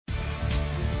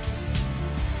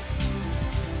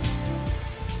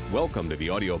Welcome to the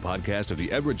audio podcast of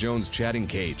the Edward Jones Chatting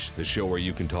Cage, the show where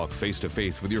you can talk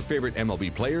face-to-face with your favorite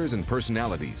MLB players and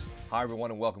personalities. Hi,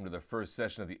 everyone, and welcome to the first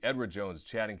session of the Edward Jones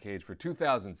Chatting Cage for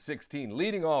 2016.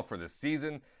 Leading off for the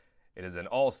season, it is an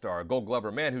all-star, Gold Glover,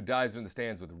 man who dives in the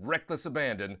stands with reckless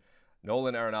abandon,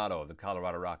 Nolan Arenado of the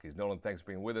Colorado Rockies. Nolan, thanks for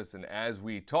being with us, and as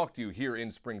we talk to you here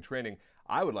in spring training,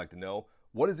 I would like to know,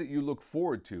 what is it you look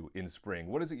forward to in spring?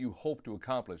 What is it you hope to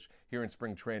accomplish here in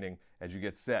spring training as you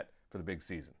get set for the big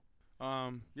season?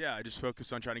 I just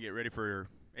focus on trying to get ready for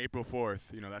April 4th.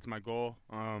 That's my goal.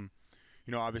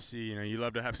 Obviously, you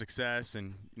love to have success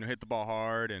and, hit the ball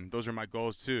hard. And those are my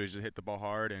goals, too, is to hit the ball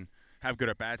hard and have good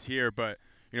at-bats here. But,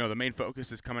 the main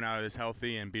focus is coming out of this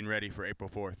healthy and being ready for April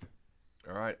 4th.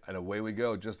 All right, and away we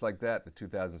go. Just like that, the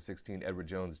 2016 Edward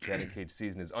Jones Chatting Cage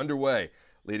season is underway,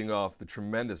 leading off the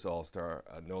tremendous all-star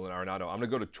Nolan Arenado. I'm going to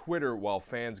go to Twitter while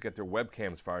fans get their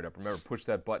webcams fired up. Remember, push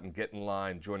that button, get in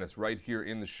line, join us right here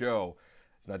in the show.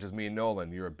 It's not just me and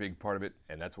Nolan. You're a big part of it,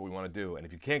 and that's what we want to do. And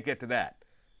if you can't get to that,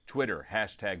 Twitter,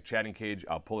 hashtag Chatting Cage.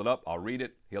 I'll pull it up. I'll read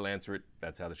it. He'll answer it.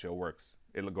 That's how the show works.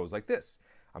 It goes like this.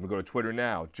 I'm going to go to Twitter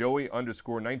now.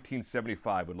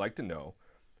 Joey_1975 would like to know,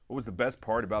 what was the best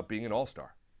part about being an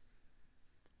all-star?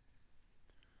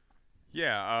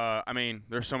 Yeah,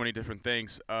 there's so many different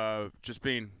things. Just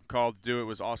being called to do it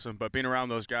was awesome. But being around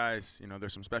those guys,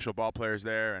 there's some special ball players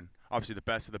there, and obviously the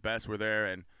best of the best were there.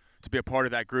 And to be a part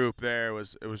of that group there it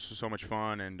was just so much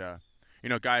fun. And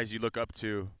guys you look up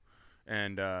to,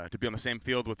 and to be on the same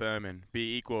field with them and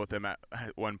be equal with them at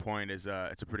one point it's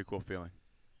a pretty cool feeling.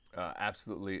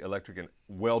 Absolutely electric and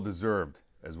well-deserved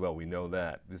as well. We know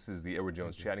that. This is the Edward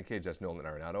Jones Chatting Cage. That's Nolan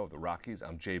Arenado of the Rockies.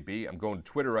 I'm JB. I'm going to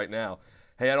Twitter right now.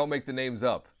 Hey, I don't make the names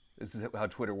up. This is how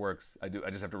Twitter works. I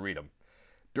just have to read them.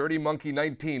 Dirty Monkey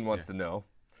 19 wants to know,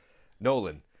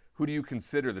 Nolan, who do you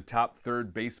consider the top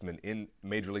third baseman in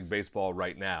Major League Baseball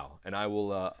right now? And I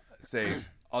will say,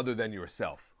 other than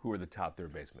yourself, who are the top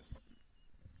third basemen?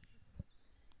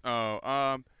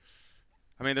 There's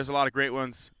a lot of great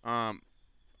ones.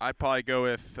 I'd probably go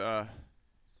with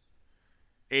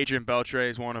Adrian Beltre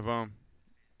is one of them.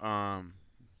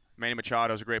 Manny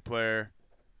Machado is a great player.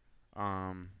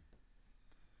 Adrian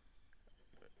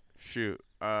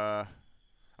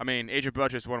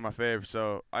Beltre is one of my favorites.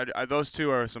 So those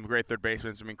two are some great third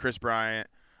basemen. Chris Bryant,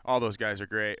 all those guys are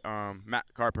great. Matt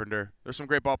Carpenter. There's some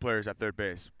great ball players at third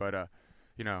base, but I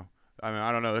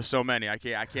don't know. There's so many. I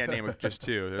can't name just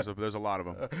two. There's a lot of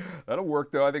them. That'll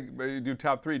work, though. I think you do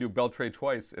top three. Do Beltre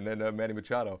twice, and then Manny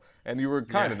Machado. And you were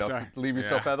kind enough to leave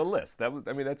yourself out of the list.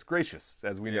 That's gracious,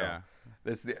 as we know. Yeah.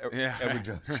 This is the Edward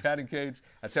Jones Chatting Cage.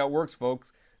 That's how it works,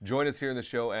 folks. Join us here in the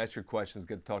show. Ask your questions.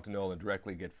 Get to talk to Nolan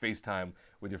directly. Get FaceTime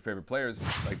with your favorite players,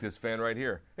 like this fan right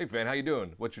here. Hey, fan, how you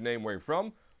doing? What's your name? Where you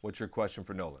from? What's your question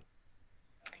for Nolan?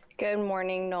 Good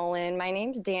morning, Nolan. My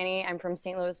name's Danny. I'm from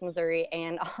St. Louis, Missouri,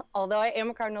 and although I am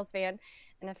a Cardinals fan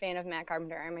and a fan of Matt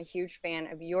Carpenter, I'm a huge fan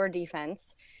of your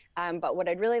defense. But what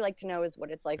I'd really like to know is what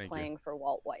it's like playing for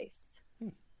Walt Weiss.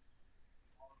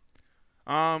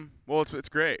 Well, it's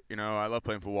great. I love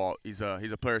playing for Walt. He's a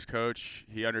player's coach.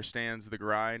 He understands the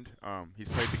grind. He's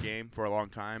played the game for a long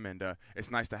time, and it's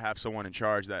nice to have someone in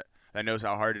charge that knows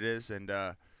how hard it is, and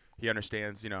he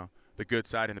understands the good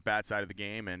side and the bad side of the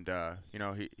game, and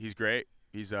he's great.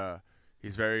 He's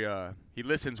very he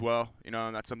listens well,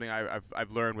 and that's something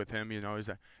I've learned with him. Is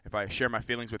that if I share my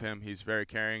feelings with him, he's very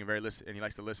caring and and he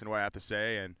likes to listen to what I have to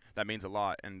say, and that means a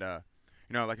lot. And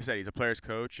like I said, he's a player's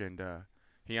coach, and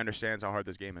he understands how hard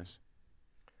this game is.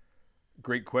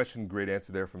 Great question, great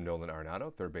answer there from Nolan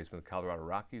Arenado, third baseman of the Colorado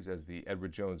Rockies, as the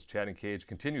Edward Jones Chatting Cage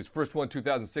continues. First one,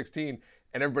 2016,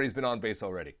 and everybody's been on base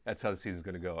already. That's how the season's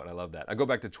going to go, and I love that. I go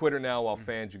back to Twitter now while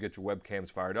fans, you get your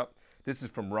webcams fired up. This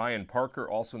is from Ryan Parker,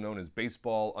 also known as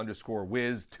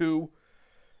Baseball_Wiz2.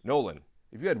 Nolan,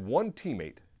 if you had one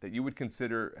teammate that you would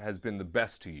consider has been the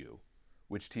best to you,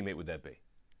 which teammate would that be?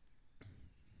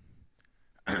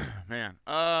 Man,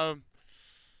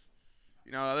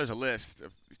 there's a list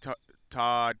of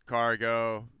Todd,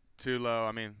 Cargo,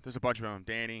 Tulo. There's a bunch of them.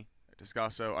 Danny,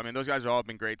 Descasso. Those guys have all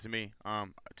been great to me.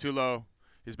 Tulo,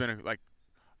 he's been a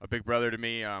big brother to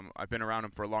me. I've been around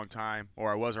him for a long time,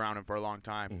 or I was around him for a long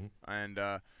time. And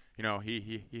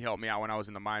he helped me out when I was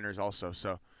in the minors also.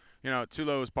 So,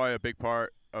 Tulo was probably a big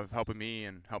part of helping me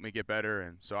and helped me get better,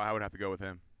 and so I would have to go with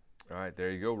him. All right,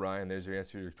 there you go, Ryan. There's your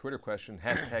answer to your Twitter question.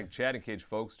 Hashtag Chatting Cage,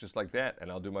 folks, just like that.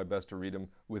 And I'll do my best to read them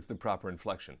with the proper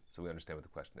inflection so we understand what the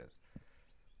question is.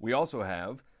 We also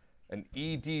have an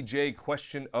EDJ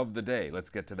question of the day. Let's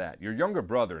get to that. Your younger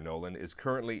brother, Nolan, is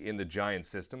currently in the Giants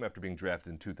system after being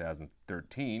drafted in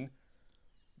 2013.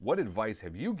 What advice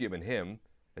have you given him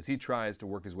as he tries to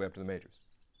work his way up to the majors?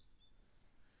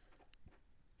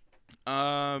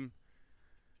 Um,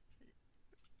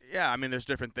 yeah, I mean, there's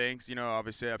different things.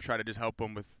 Obviously, I've tried to just help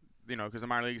them with, because the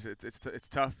minor leagues, it's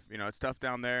tough. It's tough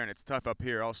down there, and it's tough up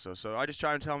here also. So I just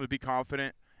try to tell him to be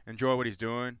confident, enjoy what he's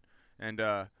doing, and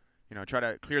try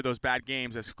to clear those bad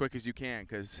games as quick as you can,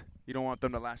 because you don't want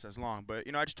them to last as long. But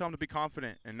I just tell him to be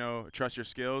confident and trust your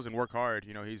skills and work hard.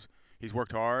 He's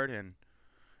worked hard, and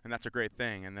that's a great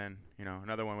thing. And then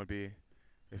another one would be,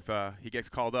 if he gets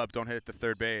called up, don't hit the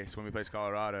third base when we play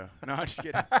Colorado. No, I'm just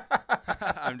kidding.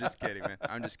 I'm just kidding, man.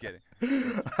 I'm just kidding.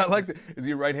 I like that. Is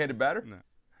he a right-handed batter?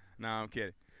 No, I'm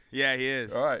kidding. Yeah, he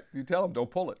is. All right. You tell him, don't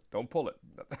pull it. Don't pull it.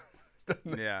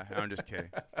 Yeah, I'm just kidding.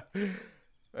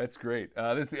 That's great.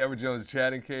 This is the Edward Jones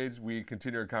Chatting Cage. We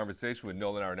continue our conversation with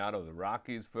Nolan Arenado of the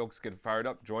Rockies. Folks, get fired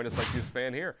up. Join us like this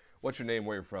fan here. What's your name?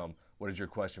 Where you're from? What is your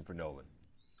question for Nolan?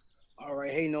 All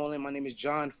right. Hey, Nolan. My name is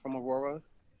John from Aurora.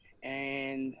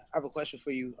 And I have a question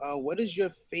for you. What is your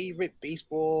favorite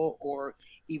baseball or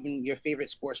even your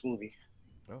favorite sports movie?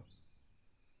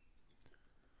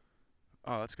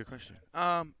 Oh, that's a good question.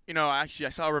 Actually, I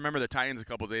saw Remember the Titans a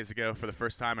couple days ago for the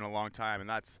first time in a long time, and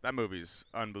that movie's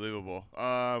unbelievable.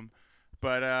 I'm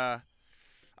gonna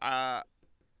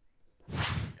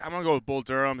go with Bull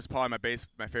Durham. It's probably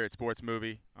my favorite sports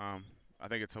movie. I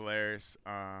think it's hilarious,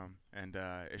 and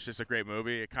it's just a great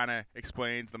movie. It kind of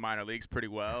explains the minor leagues pretty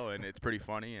well, and it's pretty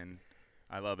funny, and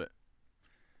I love it.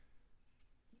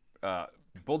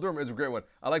 Bull Durham is a great one.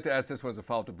 I like to ask this one as a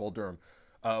follow-up to Bull Durham.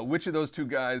 Which of those two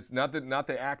guys, not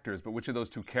the actors, but which of those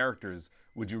two characters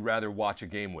would you rather watch a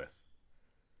game with?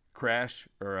 Crash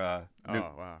or Oh,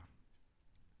 wow.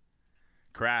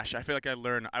 Crash. I feel like I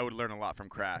would learn a lot from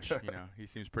Crash. He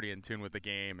seems pretty in tune with the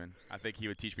game, and I think he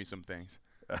would teach me some things.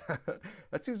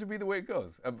 That seems to be the way it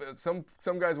goes. Some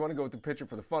guys want to go with the pitcher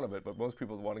for the fun of it, but most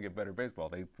people want to get better baseball.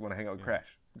 They want to hang out with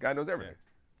Crash. The guy knows everything.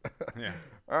 Yeah.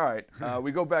 All right.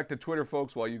 We go back to Twitter,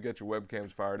 folks, while you get your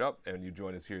webcams fired up and you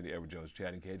join us here in the Edward Jones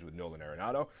Chatting Cage with Nolan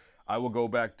Arenado. I will go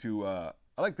back to, I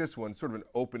like this one, sort of an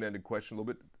open-ended question a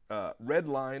little bit.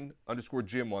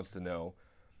 Redline_Jim wants to know,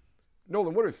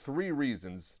 Nolan, what are 3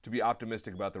 reasons to be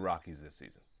optimistic about the Rockies this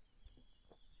season?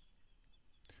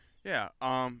 Yeah.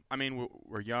 I mean,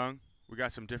 we're young. We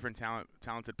got some different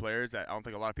talented players that I don't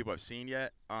think a lot of people have seen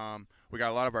yet. We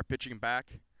got a lot of our pitching back.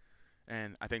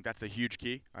 And I think that's a huge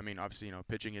key. I mean, obviously,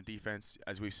 pitching and defense,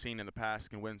 as we've seen in the past,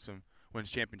 can wins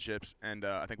championships. And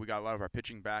I think we got a lot of our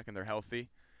pitching back, and they're healthy.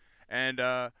 And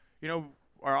our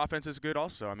offense is good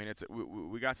also. I mean,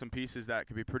 we got some pieces that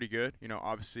could be pretty good.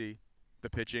 Obviously, the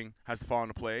pitching has to fall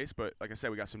into place. But like I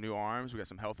said, we got some new arms. We got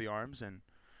some healthy arms, and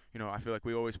I feel like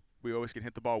we always can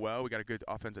hit the ball well. We got a good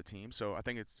offensive team. So I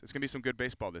think it's gonna be some good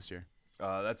baseball this year.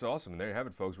 That's awesome. And there you have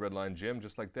it, folks. Redline Jim,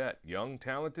 just like that, young,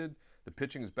 talented. The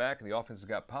pitching is back, and the offense has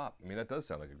got pop. I mean, that does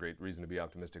sound like a great reason to be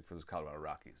optimistic for those Colorado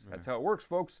Rockies. That's how it works,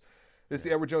 folks. This is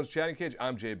the Edward Jones Chatting Cage.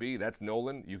 I'm JB. That's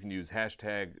Nolan. You can use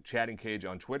hashtag Chatting Cage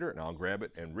on Twitter, and I'll grab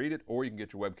it and read it. Or you can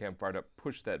get your webcam fired up,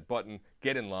 push that button,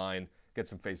 get in line, get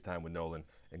some FaceTime with Nolan,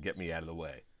 and get me out of the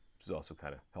way, which is also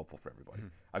kind of helpful for everybody.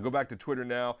 I go back to Twitter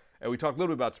now, and we talked a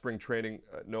little bit about spring training,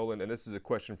 Nolan, and this is a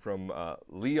question from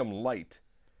Liam Light.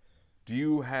 Do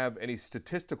you have any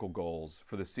statistical goals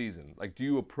for the season? Like, do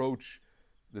you approach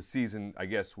the season, I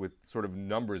guess, with sort of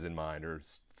numbers in mind or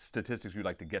statistics you'd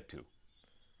like to get to?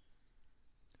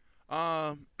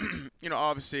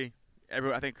 Obviously,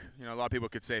 I think a lot of people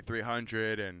could say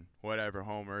 300 and whatever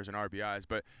homers and RBIs,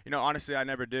 but honestly, I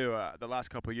never do. The last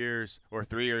couple of years or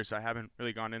 3 years, I haven't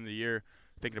really gone into the year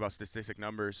thinking about statistic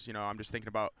numbers. I'm just thinking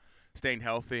about staying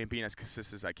healthy and being as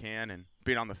consistent as I can and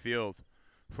being on the field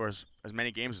for as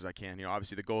many games as I can.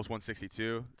 Obviously the goal is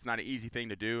 162. It's not an easy thing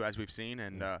to do, as we've seen,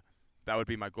 and that would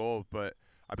be my goal. But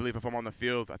I believe if I'm on the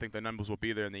field, I think the numbers will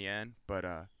be there in the end. But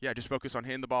just focus on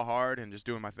hitting the ball hard and just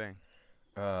doing my thing.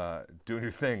 Doing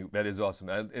your thing, that is awesome.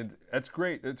 And that's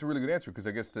great. It's a really good answer, because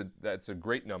I guess that's a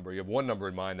great number. You have one number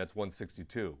in mind, that's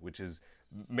 162, which is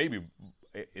maybe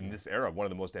in this era one of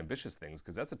the most ambitious things,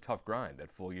 because that's a tough grind,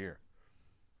 that full year.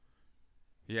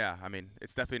 Yeah, I mean,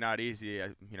 it's definitely not easy.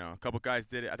 A couple guys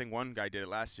did it. I think one guy did it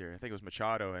last year. I think it was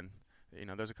Machado, and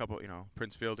there's a couple,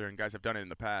 Prince Fielder and guys have done it in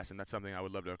the past, and that's something I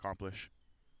would love to accomplish.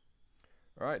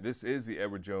 All right, this is the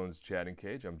Edward Jones Chatting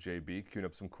Cage. I'm JB, queuing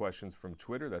up some questions from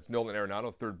Twitter. That's Nolan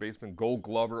Arenado, third baseman, Gold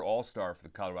Glover All-Star for the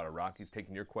Colorado Rockies,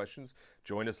 taking your questions.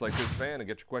 Join us like this fan and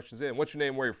get your questions in. What's your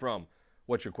name, where you're from?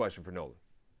 What's your question for Nolan?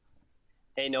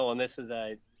 Hey, Nolan, this is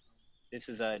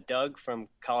Doug from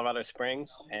Colorado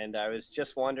Springs, and I was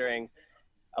just wondering,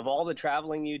 of all the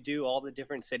traveling you do, all the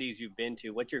different cities you've been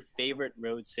to, what's your favorite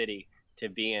road city to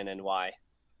be in and why?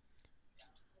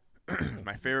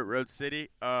 My favorite road city,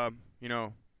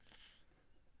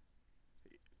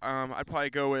 I'd probably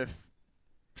go with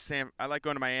I like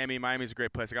going to Miami. Miami's a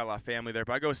great place. I got a lot of family there.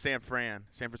 But I go with San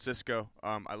Francisco.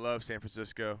 I love San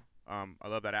Francisco. I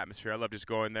love that atmosphere. I love just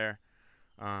going there.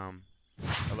 I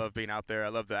love being out there. I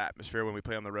love the atmosphere when we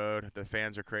play on the road. The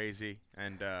fans are crazy,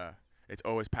 and it's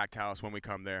always packed house when we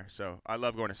come there. So I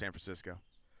love going to San Francisco.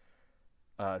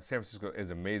 San Francisco is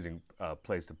an amazing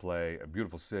place to play, a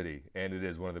beautiful city, and it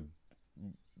is one of the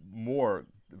more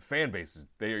fan bases.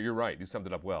 You're right. You summed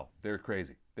it up well. They're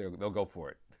crazy. They'll go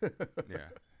for it. Yeah,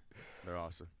 they're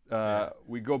awesome.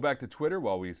 We go back to Twitter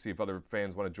while we see if other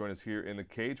fans want to join us here in the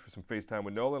cage for some FaceTime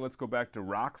with Nolan. Let's go back to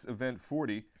Rocks Event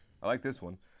 40. I like this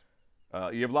one.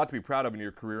 You have a lot to be proud of in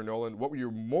your career, Nolan. What were you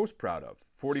most proud of?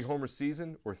 40 homer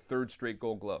season or third straight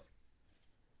Gold Glove?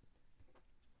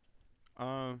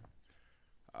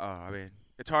 I mean,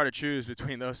 it's hard to choose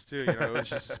between those two. You know, it was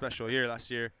just a special year last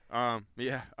year.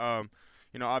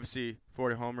 You know, obviously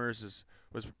 40 homers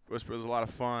was a lot of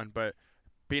fun, but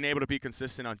being able to be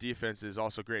consistent on defense is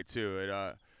also great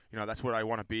too. You know, that's what I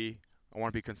want to be. I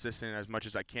want to be consistent as much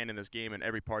as I can in this game and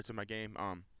every parts of my game.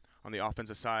 On the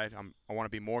offensive side, I want to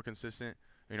be more consistent.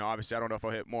 You know, obviously I don't know if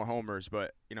I'll hit more homers,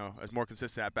 but you know, as more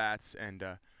consistent at bats and.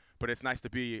 But it's nice to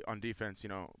be on defense, you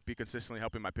know, be consistently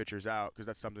helping my pitchers out because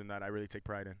that's something that I really take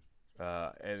pride in.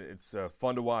 And it's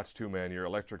fun to watch, too, man. You're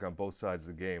electric on both sides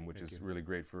of the game, which is really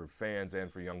great for fans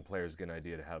and for young players to get an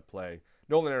idea of how to play.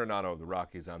 Nolan Arenado of the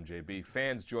Rockies, I'm JB.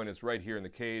 Fans join us right here in the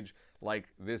cage, like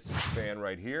this fan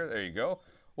right here. There you go.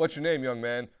 What's your name, young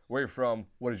man? Where are you from?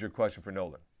 What is your question for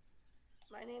Nolan?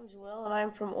 My name's Will, and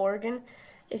I'm from Oregon.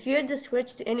 If you had to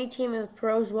switch to any team in the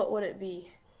pros, what would it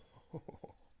be?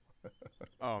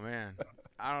 Oh man,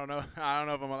 I don't know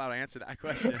if I'm allowed to answer that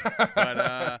question.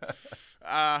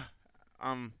 But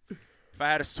if I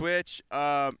had to switch,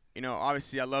 you know,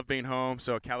 obviously I love being home,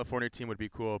 so a California team would be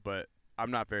cool. But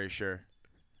I'm not very sure.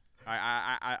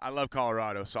 I love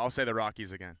Colorado, so I'll say the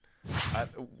Rockies again.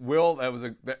 Will,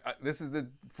 this is the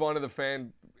fun of the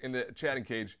fan in the chatting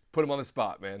cage. Put him on the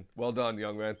spot, man. Well done,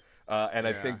 young man. And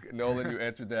I think, Nolan, you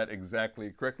answered that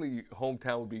exactly correctly.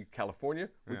 Hometown would be California,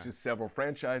 which is several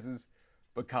franchises,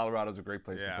 but Colorado's a great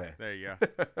place to play. There you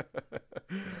go.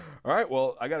 All right,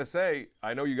 well, I got to say,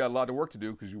 I know you got a lot of work to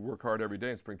do because you work hard every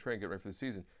day in spring training, get ready for the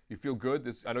season. You feel good?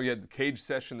 I know you had the cage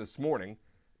session this morning.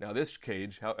 Now this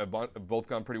cage, have both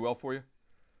gone pretty well for you?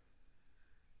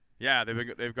 Yeah,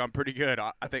 they've gone pretty good.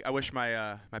 I wish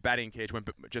my my batting cage went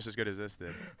just as good as this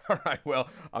did. All right, well,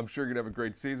 I'm sure you're going to have a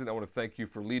great season. I want to thank you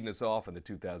for leading us off in the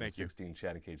 2016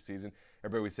 Chatting Cage season.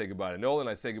 Everybody, we say goodbye to Nolan.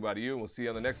 I say goodbye to you, and we'll see you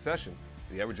on the next session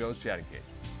of the Edward Jones Chatting Cage.